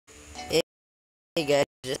Hey guys,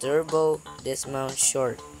 the turbo dismount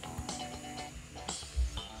short.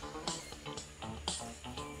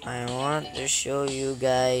 I want to show you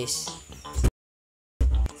guys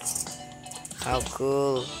how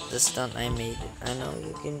cool the stunt I made. I know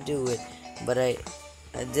you can do it, but I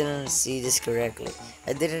didn't see this correctly.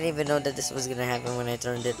 I didn't even know that this was gonna happen when I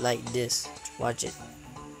turned it like this. Watch it.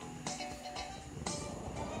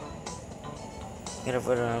 I'm gonna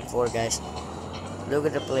put it on 4, guys. Look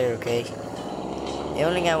at the player, okay? They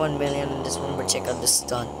only got 1 million in this one, but check out the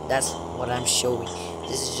stunt. That's what I'm showing.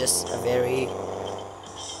 This is just a very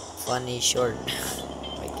funny short.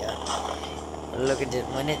 Oh my god. Look at it.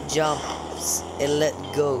 When it jumps, it let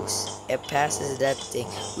goes. It passes that thing.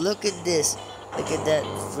 Look at this. Look at that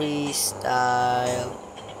freestyle.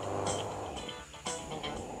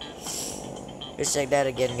 Let's check that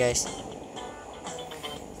again, guys.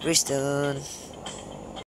 Freestyle.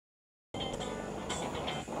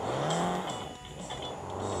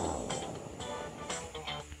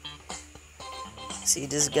 See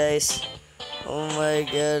this, guys? Oh my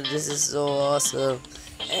god, this is so awesome.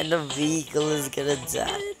 And the vehicle is gonna die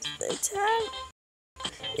at the time.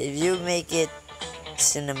 If you make it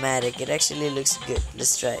cinematic, it actually looks good.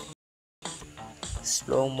 Let's try it.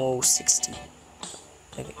 Slow-mo 60.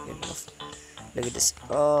 Okay, good enough. Look at this.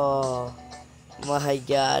 Oh my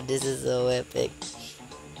god, this is so epic.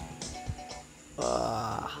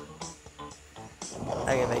 Oh.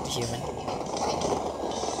 I get back to human.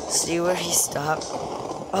 See where he stopped?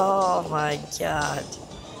 Oh my god.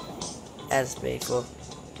 That's painful.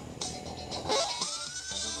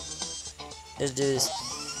 Let's do this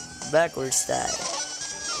backwards style.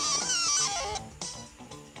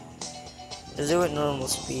 Let's do it normal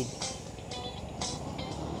speed.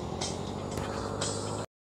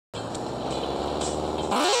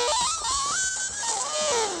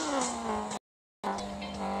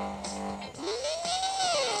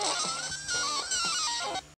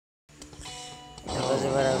 That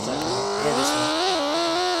wasn't what I was talking about. Yeah, this one.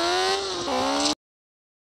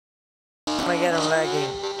 Oh my god, I'm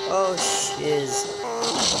lagging. Oh shiz.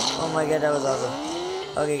 Oh my god, that was awesome.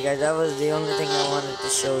 Okay guys, that was the only thing I wanted to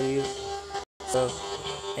show you. So,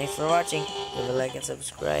 thanks for watching. Leave a like and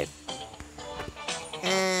subscribe.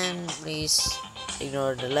 And please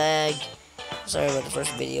ignore the lag. Sorry about the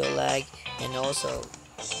first video lag. And also,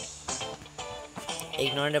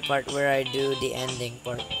 ignore the part where I do the ending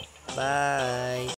part. Bye.